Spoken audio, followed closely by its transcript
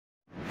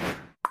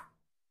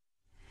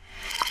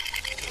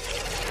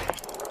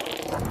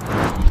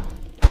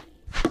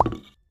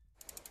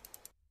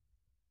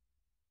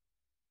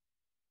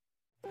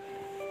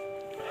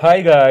Hi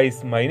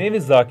guys, my name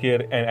is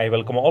Zakir and I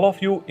welcome all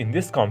of you in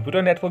this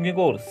computer networking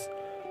course.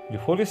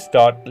 Before we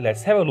start,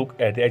 let's have a look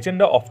at the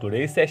agenda of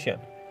today's session.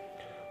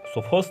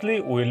 So firstly,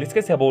 we will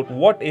discuss about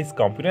what is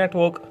computer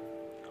network.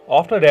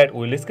 After that, we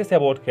will discuss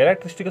about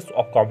characteristics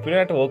of computer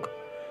network.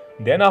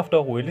 Then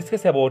after, we will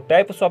discuss about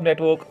types of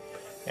network.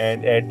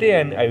 And at the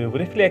end, I will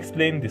briefly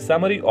explain the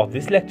summary of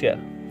this lecture.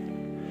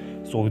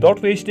 So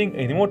without wasting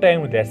any more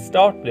time, let's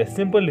start with a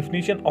simple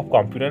definition of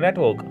computer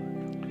network.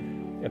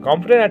 A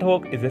computer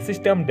network is a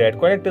system that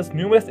connects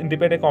numerous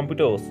independent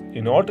computers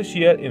in order to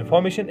share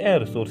information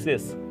and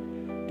resources.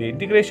 The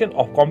integration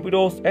of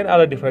computers and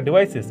other different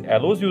devices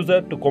allows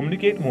users to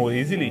communicate more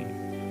easily.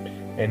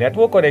 A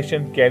network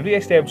connection can be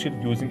established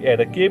using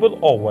either cable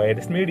or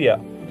wireless media.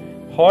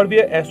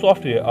 Hardware and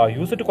software are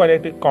used to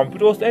connect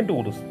computers and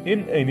tools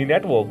in any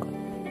network.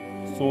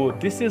 So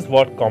this is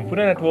what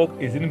computer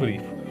network is in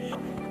brief.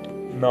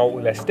 Now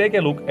let's take a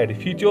look at the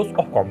features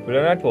of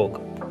computer network.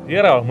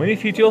 There are many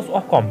features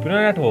of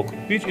computer network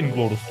which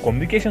include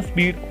communication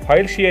speed,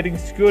 file sharing,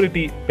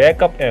 security,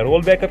 backup and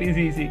rollback is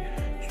easy,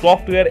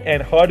 software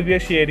and hardware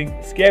sharing,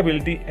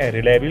 scalability and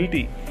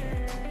reliability.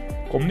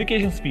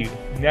 Communication speed.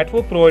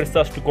 Network provides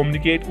us to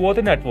communicate over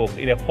the network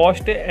in a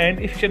fast and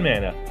efficient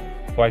manner.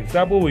 For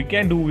example, we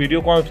can do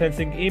video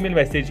conferencing, email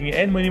messaging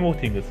and many more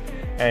things.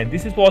 And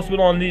this is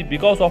possible only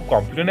because of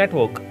computer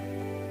network.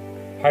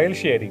 File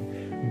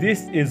sharing.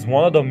 This is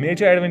one of the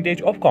major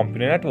advantages of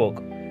computer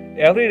network.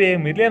 Every day,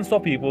 millions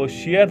of people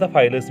share the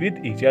files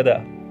with each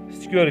other.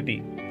 Security.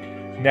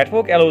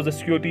 Network allows the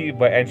security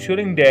by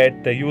ensuring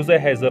that the user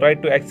has the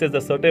right to access the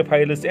certain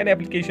files and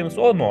applications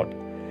or not.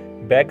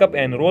 Backup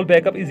and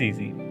rollback is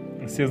easy.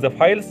 Since the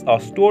files are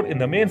stored in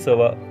the main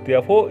server,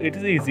 therefore it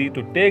is easy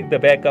to take the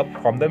backup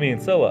from the main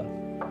server.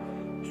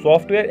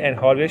 Software and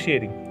hardware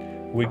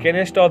sharing. We can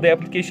install the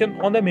application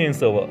on the main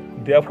server.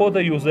 Therefore,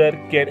 the user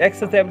can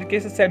access the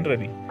application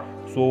centrally.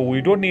 So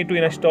we don't need to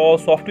install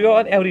software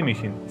on every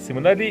machine.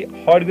 Similarly,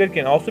 hardware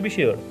can also be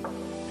shared.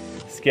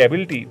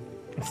 Scalability.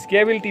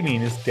 Scalability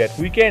means that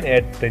we can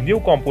add the new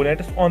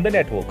components on the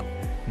network.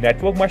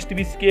 Network must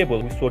be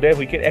scalable so that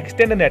we can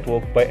extend the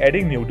network by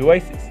adding new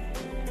devices.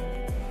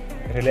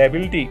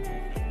 Reliability.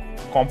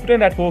 Computer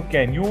network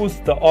can use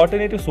the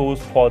alternative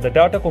source for the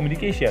data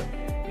communication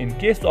in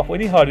case of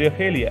any hardware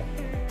failure.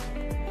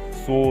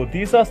 So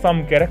these are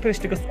some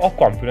characteristics of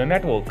computer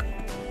network.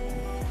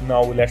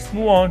 Now let's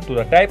move on to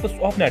the types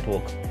of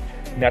network.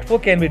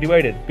 Network can be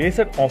divided based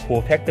on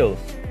four factors.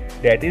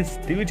 That is,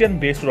 division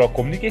based on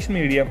communication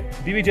medium,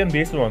 division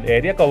based on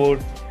area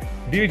covered,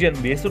 division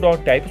based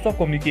on types of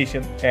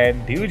communication,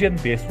 and division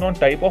based on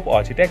type of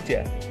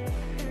architecture.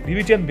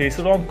 Division based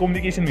on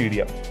communication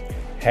medium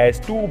has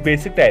two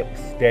basic types,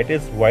 that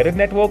is wired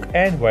network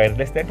and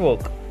wireless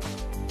network.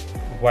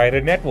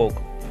 Wired network.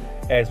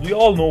 As we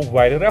all know,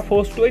 wire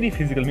refers to any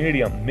physical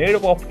medium made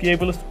up of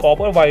cables,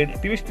 copper wire,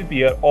 twisted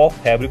pair of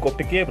fabric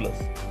optic cables.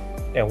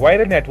 A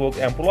wired network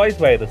employs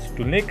wires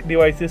to link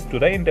devices to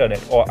the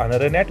internet or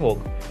another network,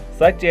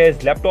 such as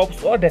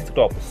laptops or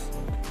desktops.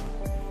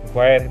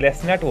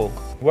 Wireless network.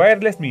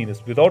 Wireless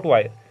means without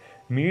wire.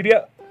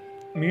 Media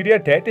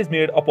that is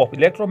made up of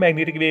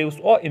electromagnetic waves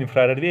or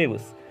infrared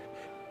waves.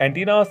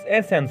 Antennas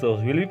and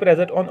sensors will be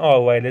present on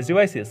all wireless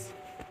devices.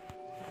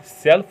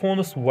 Cell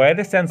phones,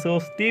 wireless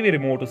sensors, TV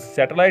remotes,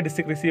 satellite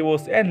dish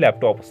receivers, and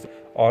laptops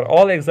are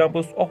all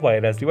examples of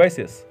wireless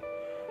devices.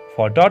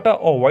 For data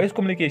or voice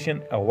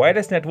communication, a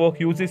wireless network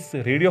uses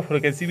radio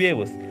frequency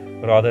waves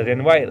rather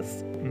than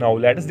wires. Now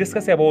let us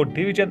discuss about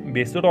division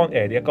based on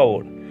area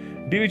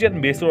covered.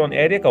 Division based on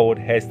area covered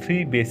has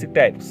three basic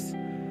types: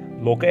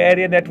 local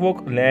area network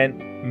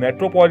LAN,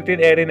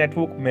 metropolitan area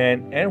network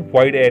MAN, and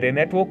wide area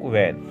network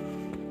WAN.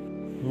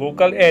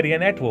 Local area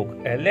network.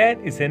 A LAN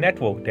is a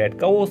network that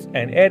covers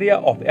an area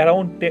of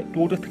around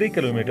 2 to 3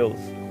 kilometers.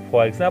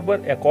 For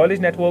example, a college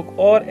network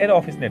or an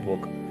office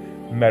network.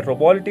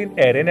 Metropolitan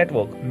area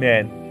network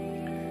MAN.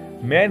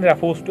 MAN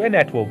refers to a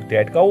network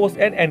that covers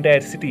an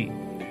entire city.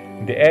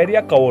 The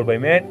area covered by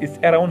MAN is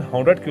around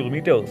 100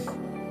 kilometers.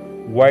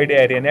 Wide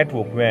area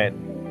network WAN.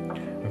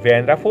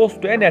 WAN refers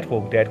to a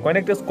network that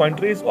connects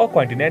countries or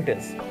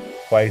continents.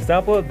 For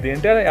example, the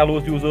internet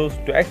allows users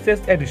to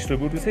access a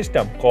distributed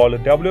system called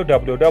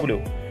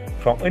www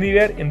from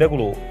anywhere in the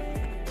globe.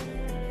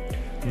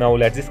 Now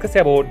let's discuss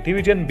about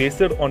division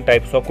based on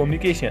types of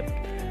communication.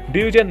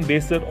 Division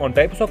based on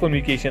types of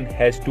communication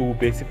has two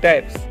basic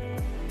types: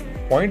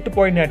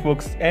 point-to-point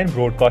networks and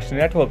broadcast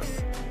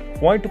networks.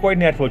 Point-to-point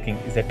networking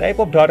is a type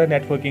of data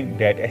networking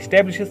that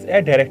establishes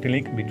a direct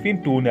link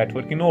between two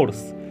networking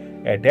nodes.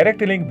 A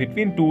direct link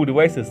between two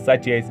devices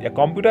such as a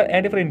computer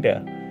and a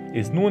printer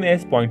is known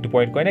as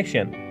point-to-point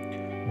connection.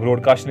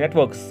 Broadcast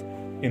networks.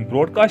 In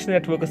broadcast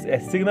networks, a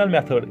signal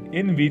method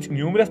in which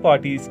numerous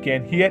parties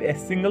can hear a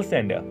single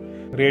sender.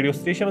 Radio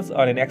stations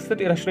are an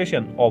excellent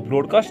illustration of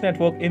broadcast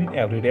network in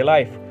everyday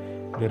life.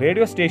 The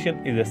radio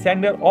station is a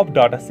sender of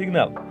data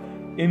signal.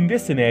 In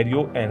this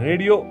scenario, a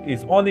radio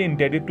is only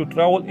intended to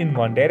travel in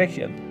one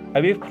direction,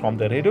 away from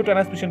the radio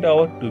transmission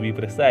tower to be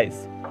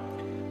precise.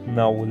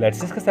 Now let's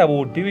discuss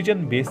about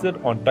division based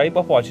on type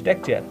of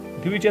architecture.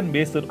 Division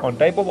based on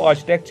type of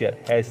architecture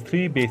has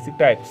three basic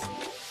types: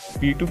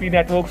 P2P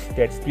networks,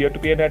 that's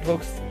peer-to-peer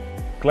networks,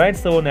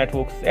 client-server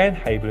networks, and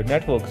hybrid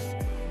networks.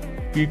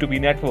 P2P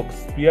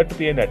networks,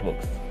 peer-to-peer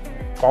networks.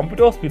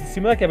 Computers with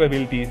similar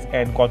capabilities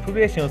and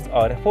configurations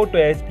are referred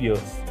to as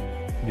peers.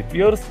 The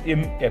peers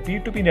in a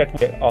P2P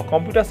network are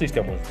computer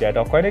systems that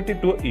are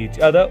connected to each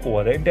other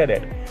over the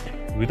internet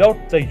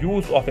without the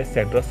use of a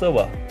central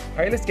server.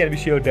 Files can be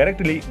shared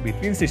directly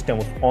between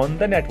systems on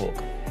the network.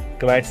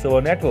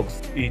 Client-server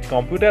networks. Each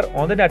computer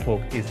on the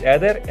network is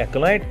either a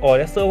client or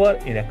a server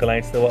in a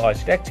client-server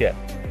architecture.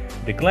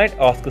 The client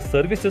asks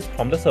services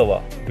from the server,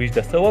 which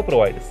the server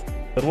provides.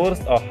 Servers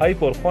are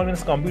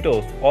high-performance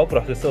computers or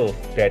processors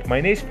that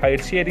manage file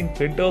sharing,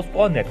 printers,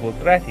 or network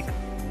traffic.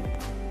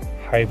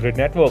 Hybrid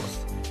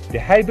networks. The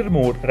hybrid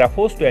mode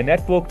refers to a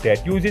network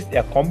that uses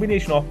a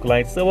combination of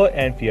client-server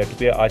and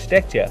peer-to-peer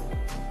architecture.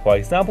 For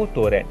example,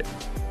 torrent.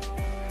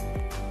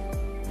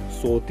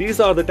 So these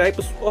are the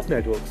types of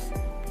networks.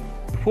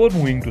 Before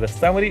moving to the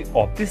summary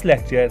of this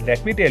lecture,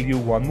 let me tell you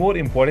one more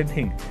important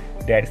thing,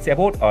 that's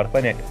about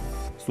ARPANET.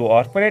 So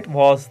ARPANET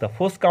was the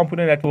first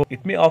computer network.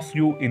 It may ask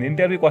you in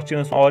interview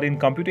questions or in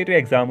competitive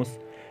exams,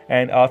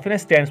 and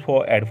ARPANET stands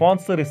for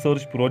Advanced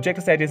Research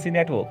Projects Agency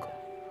Network.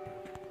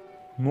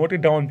 Note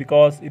it down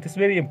because it is a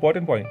very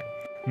important point.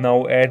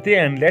 Now at the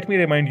end, let me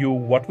remind you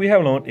what we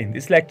have learned in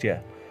this lecture.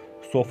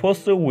 So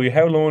first we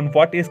have learned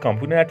what is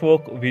computer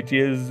network, which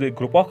is a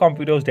group of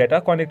computers that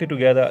are connected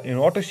together in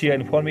order to share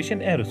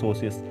information and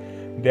resources.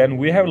 Then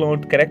we have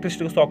learned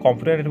characteristics of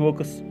computer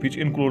networks, which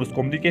includes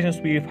communication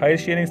speed, file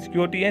sharing,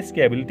 security, and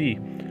scalability.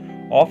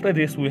 After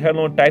this we have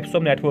learned types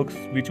of networks,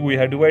 which we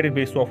have divided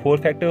based on 4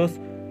 factors,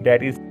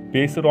 that is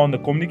based on the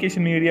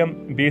communication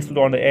medium, based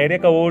on the area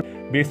covered,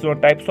 based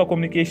on types of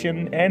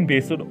communication, and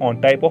based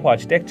on type of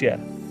architecture.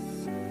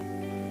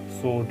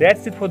 So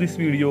that's it for this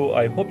video.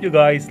 I hope you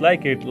guys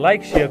like it.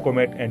 Like, share,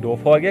 comment, and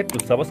don't forget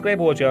to subscribe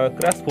our channel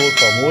Crash4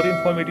 for more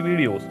informative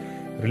videos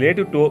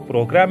related to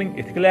programming,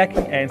 ethical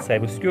hacking, and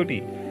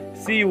cybersecurity.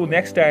 See you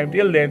next time.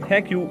 Till then,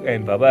 thank you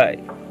and bye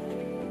bye.